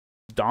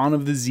Dawn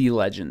of the Z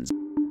Legends.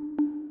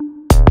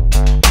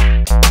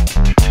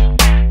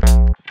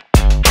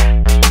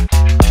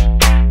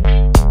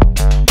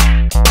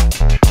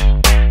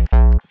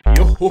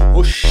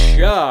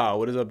 Yo,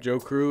 what is up,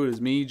 Johku? It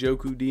is me,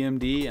 Johku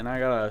DMD, and I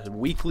got a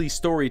weekly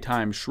story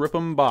time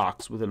Shrip'm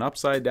box with an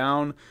upside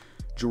down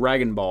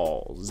Dragon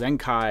Ball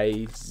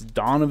Zenkai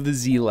Dawn of the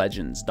Z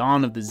Legends.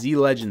 Dawn of the Z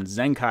Legends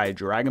Zenkai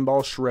Dragon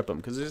Ball Shrip'm,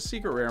 because there's a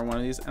secret rare in one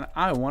of these and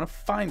I want to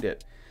find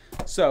it.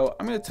 So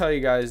I'm going to tell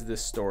you guys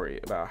this story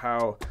about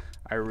how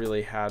I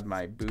really had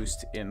my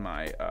boost in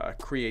my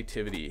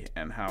creativity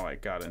and how I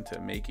got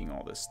into making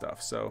all this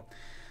stuff. So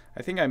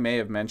I think I may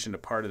have mentioned a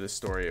part of this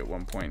story at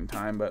one point in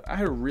time, but I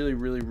had a really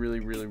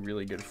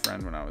good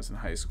friend when I was in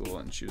high school,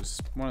 and she was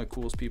one of the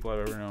coolest people I've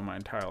ever known in my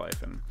entire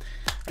life. And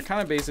I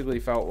kind of basically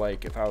felt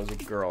like if I was a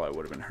girl, I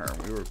would have been her.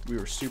 We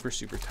were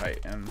super tight,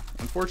 and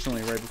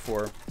unfortunately, right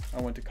before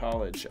I went to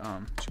college,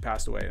 she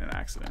passed away in an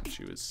accident.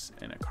 She was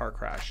in a car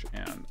crash,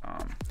 and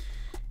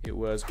it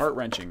was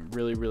heart-wrenching.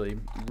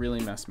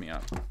 Really messed me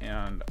up.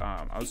 And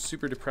I was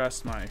super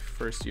depressed my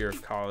first year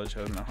of college,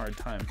 having a hard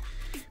time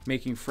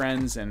making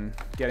friends and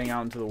getting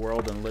out into the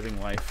world and living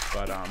life.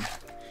 But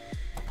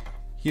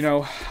you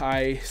know,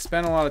 I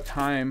spent a lot of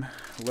time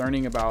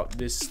learning about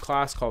this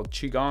class called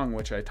Qigong,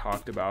 which I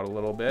talked about a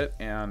little bit.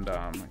 And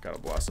I gotta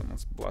bless him.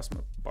 Let's bless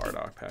my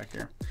Bardock pack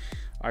here.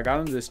 I got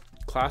into this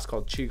class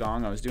called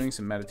Qigong. I was doing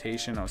some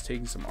meditation. I was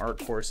taking some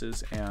art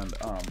courses, and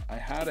I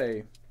had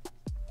a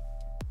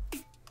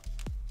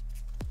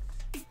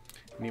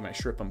I need my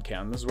Shrip'm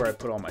can. This is where I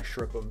put all my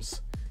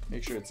Shrip'ms.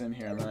 Make sure it's in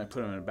here, and then I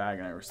put them in a bag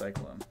and I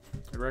recycle them.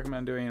 I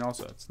recommend doing it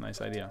also. It's a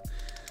nice idea.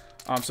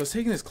 So I was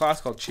taking this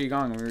class called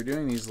Qigong, and we were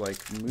doing these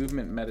like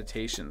movement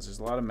meditations. There's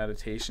a lot of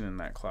meditation in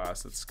that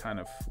class. That's kind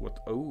of what,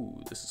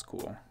 oh, this is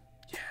cool.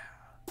 Yeah,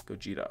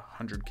 Gogeta,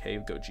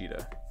 100K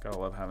Gogeta. Gotta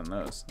love having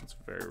those. That's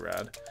very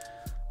rad.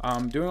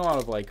 Doing a lot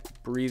of like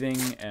breathing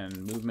and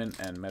movement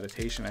and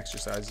meditation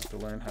exercises to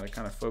learn how to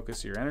kind of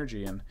focus your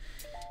energy. And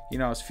you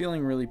know, I was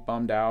feeling really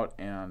bummed out,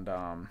 and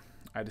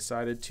I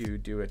decided to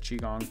do a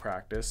Qigong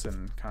practice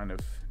and kind of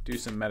do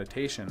some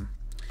meditation.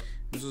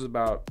 This was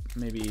about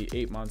maybe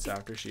 8 months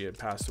after she had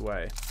passed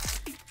away.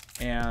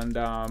 And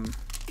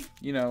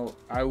you know,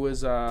 I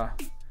was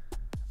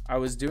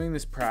doing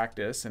this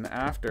practice, and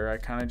after, I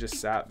kind of just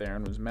sat there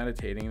and was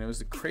meditating, and it was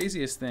the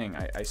craziest thing.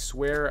 I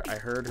swear I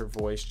heard her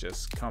voice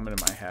just come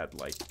into my head,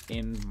 like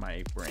in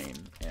my brain,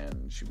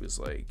 and she was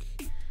like,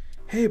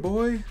 "Hey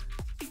boy,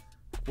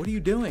 what are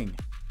you doing?"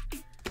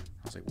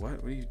 I was like,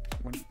 what are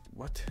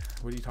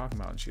you talking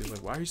about? And she was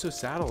like, "Why are you so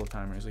sad all the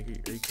time?" And I was like,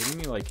 "Are you kidding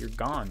me? Like, you're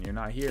gone. You're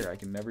not here. I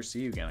can never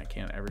see you again. I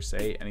can't ever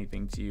say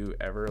anything to you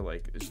ever.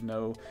 Like, there's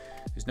no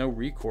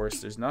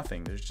recourse. There's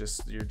nothing.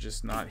 You're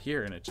just not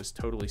here, and it just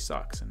totally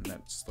sucks. And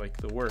that's like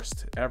the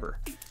worst ever.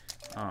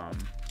 I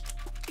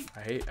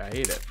hate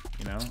it.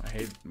 You know, I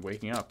hate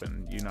waking up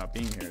and you not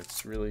being here.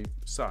 It's really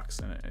sucks.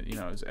 And it, you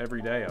know, it was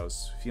every day I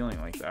was feeling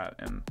like that,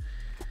 and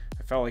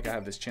I felt like I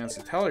had this chance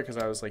to tell her because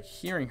I was like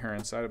hearing her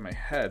inside of my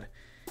head.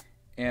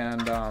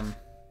 And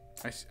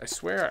I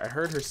swear I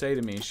heard her say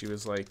to me, she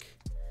was like,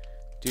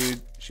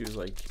 "Dude," she was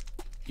like,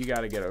 "you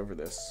got to get over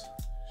this."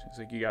 She's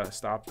like, "You got to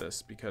stop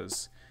this,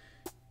 because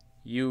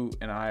you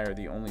and I are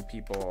the only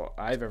people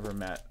I've ever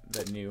met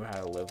that knew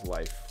how to live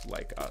life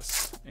like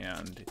us.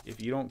 And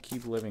if you don't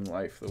keep living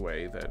life the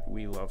way that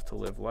we love to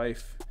live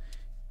life,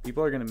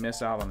 people are going to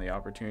miss out on the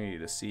opportunity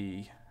to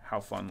see how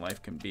fun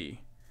life can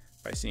be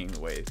by seeing the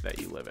way that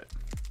you live it."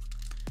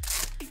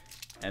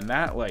 And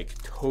that like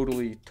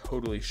totally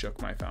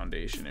shook my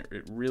foundation.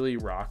 It really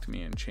rocked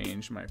me and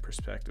changed my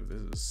perspective. This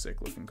is a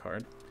sick looking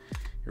card.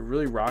 It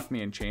really rocked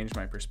me and changed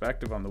my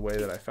perspective on the way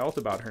that I felt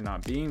about her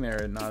not being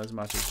there, and not as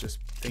much as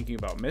just thinking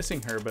about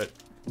missing her, but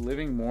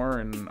living more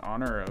in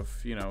honor of,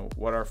 you know,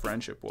 what our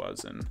friendship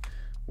was and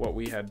what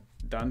we had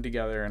done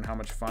together and how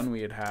much fun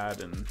we had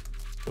had and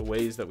the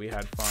ways that we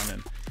had fun.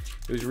 And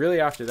it was really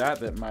after that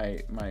that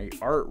my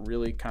art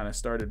really kind of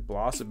started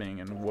blossoming,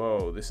 and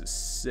whoa, this is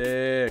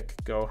sick.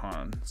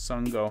 Gohan,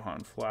 Son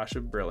Gohan, flash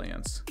of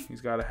brilliance.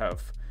 He's got to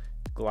have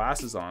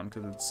glasses on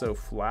because it's so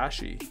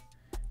flashy.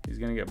 He's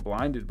gonna get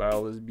blinded by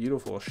all this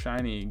beautiful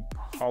shiny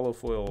hollow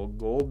foil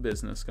gold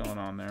business going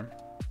on there.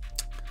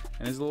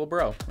 And his little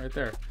bro right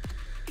there.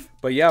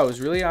 But yeah, it was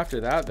really after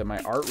that that my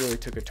art really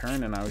took a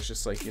turn, and I was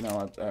just like, you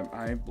know,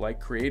 I like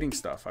creating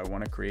stuff. I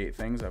want to create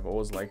things. I've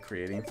always liked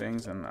creating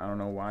things, and I don't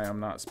know why I'm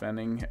not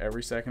spending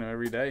every second of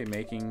every day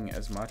making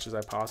as much as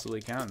I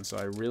possibly can. So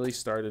I really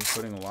started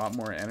putting a lot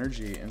more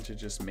energy into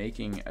just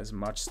making as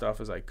much stuff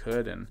as I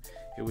could, and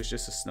it was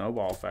just a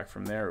snowball effect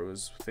from there. It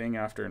was thing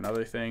after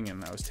another thing,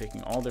 and I was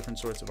taking all different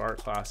sorts of art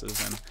classes.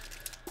 And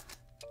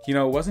you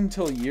know, it wasn't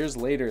until years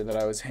later that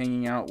I was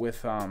hanging out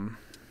with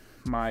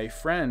my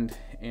friend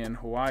in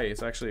Hawaii.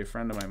 It's actually a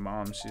friend of my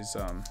mom. She's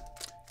a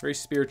very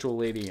spiritual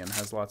lady and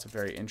has lots of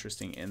very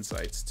interesting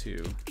insights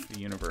to the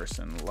universe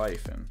and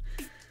life. And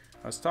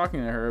I was talking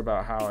to her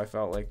about how I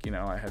felt like, you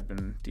know, I had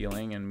been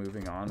dealing and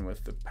moving on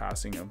with the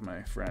passing of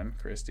my friend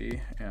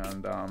Christy,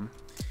 and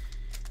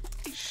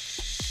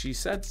she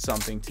said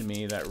something to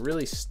me that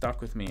really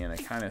stuck with me in a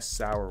kind of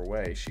sour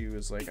way. She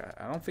was like,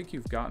 I don't think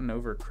you've gotten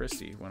over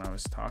Christy, when I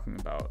was talking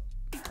about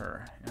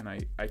her. And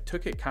I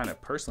took it kind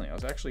of personally. I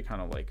was actually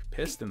kind of like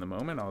pissed in the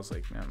moment. I was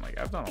like, man, like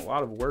I've done a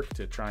lot of work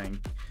to try and,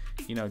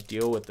 you know,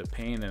 deal with the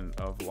pain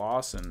of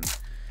loss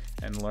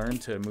and learn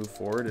to move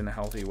forward in a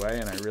healthy way.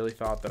 And I really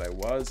thought that I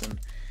was. And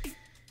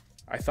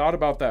I thought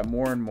about that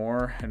more and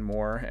more and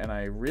more. And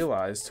I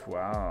realized,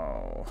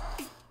 wow,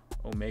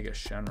 Omega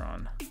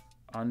Shenron.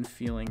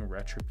 Unfeeling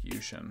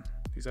Retribution.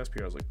 These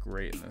SPRs look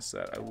great in this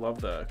set. I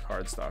love the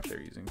card stock they're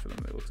using for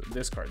them.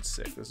 This card's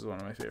sick. This is one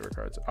of my favorite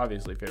cards.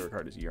 Obviously, favorite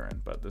card is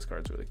Urine, but this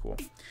card's really cool.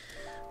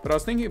 But I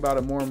was thinking about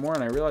it more and more,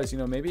 and I realized, you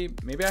know, maybe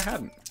I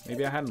hadn't.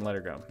 Maybe I hadn't let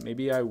her go.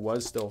 Maybe I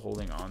was still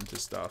holding on to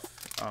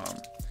stuff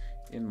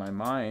in my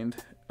mind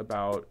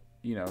about,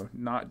 you know,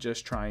 not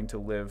just trying to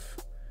live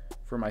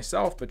for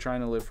myself, but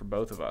trying to live for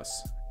both of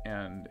us.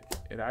 And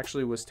it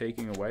actually was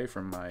taking away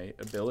from my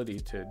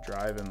ability to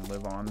drive and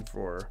live on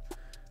for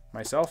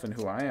myself and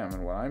who I am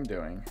and what I'm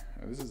doing.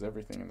 This is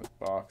everything in this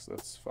box.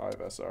 That's 5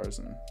 SRs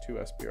and 2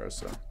 SPRs,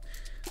 so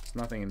there's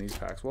nothing in these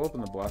packs. We'll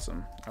open the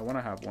Bless'em. I want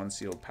to have one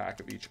sealed pack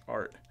of each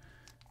art,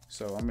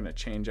 so I'm going to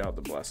change out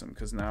the Bless'em,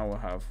 because now we'll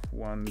have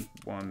 1,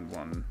 1,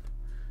 1,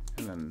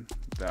 and then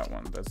that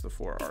one. That's the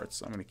 4 arts.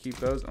 So I'm going to keep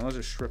those, and let's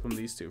just Shrip'm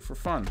these 2 for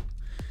fun.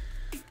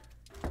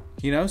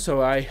 You know,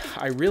 so I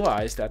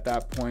realized at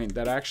that point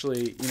that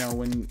actually, you know,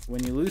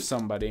 when you lose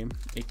somebody,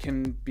 it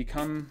can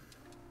become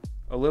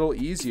a little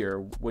easier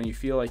when you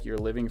feel like you're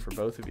living for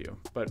both of you.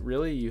 But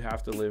really, you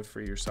have to live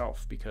for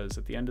yourself, because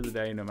at the end of the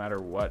day, no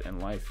matter what in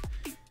life,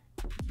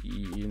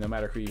 no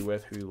matter who you're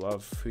with, who you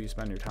love, who you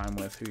spend your time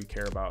with, who you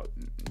care about,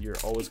 you're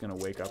always going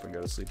to wake up and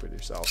go to sleep with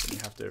yourself. And you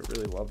have to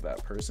really love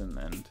that person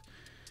and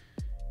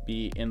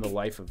be in the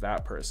life of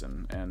that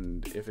person.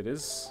 And if it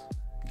is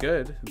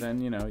good,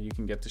 then, you know, you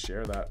can get to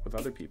share that with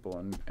other people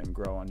and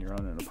grow on your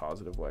own in a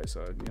positive way.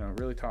 So, you know,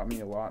 it really taught me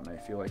a lot, and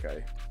I feel like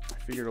I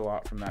figured a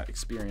lot from that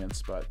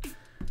experience. But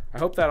I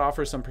hope that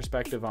offers some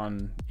perspective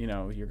on, you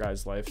know, your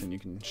guys' lives, and you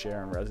can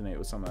share and resonate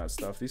with some of that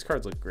stuff. These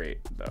cards look great,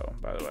 though,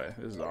 by the way.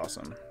 This is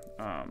awesome.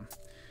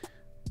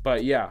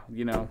 But yeah,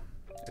 you know,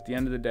 at the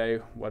end of the day,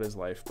 what is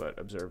life but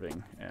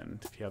observing?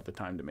 And if you have the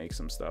time to make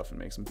some stuff and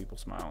make some people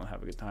smile and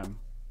have a good time,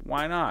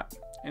 why not?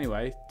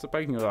 Anyway, it's a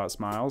biking without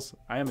smiles.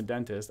 I am a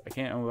dentist. I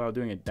can't end without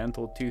doing a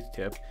dental tooth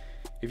tip.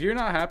 If you're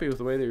not happy with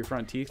the way that your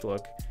front teeth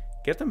look,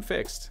 get them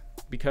fixed,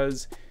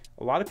 because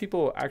a lot of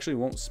people actually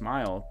won't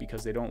smile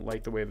because they don't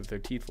like the way that their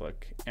teeth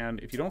look. And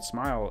if you don't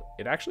smile,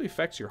 it actually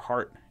affects your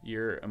heart.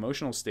 Your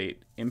emotional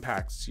state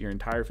impacts your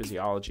entire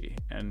physiology,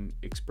 and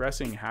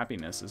expressing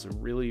happiness is a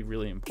really,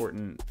 really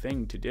important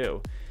thing to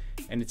do.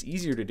 And it's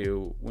easier to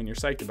do when you're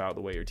psyched about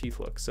the way your teeth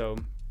look. So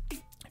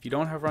if you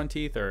don't have front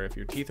teeth, or if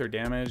your teeth are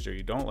damaged, or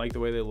you don't like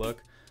the way they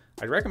look,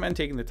 I'd recommend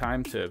taking the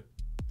time to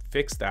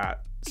fix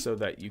that so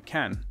that you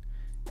can.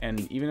 And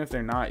even if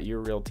they're not your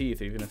real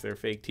teeth, even if they're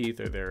fake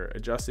teeth or they're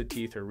adjusted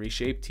teeth or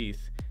reshaped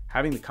teeth,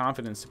 having the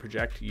confidence to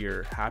project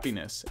your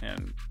happiness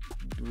and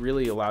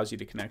really allows you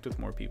to connect with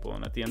more people.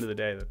 And at the end of the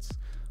day, that's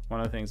one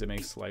of the things that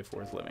makes life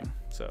worth living.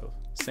 So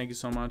thank you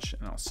so much,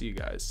 and I'll see you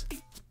guys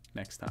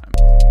next time.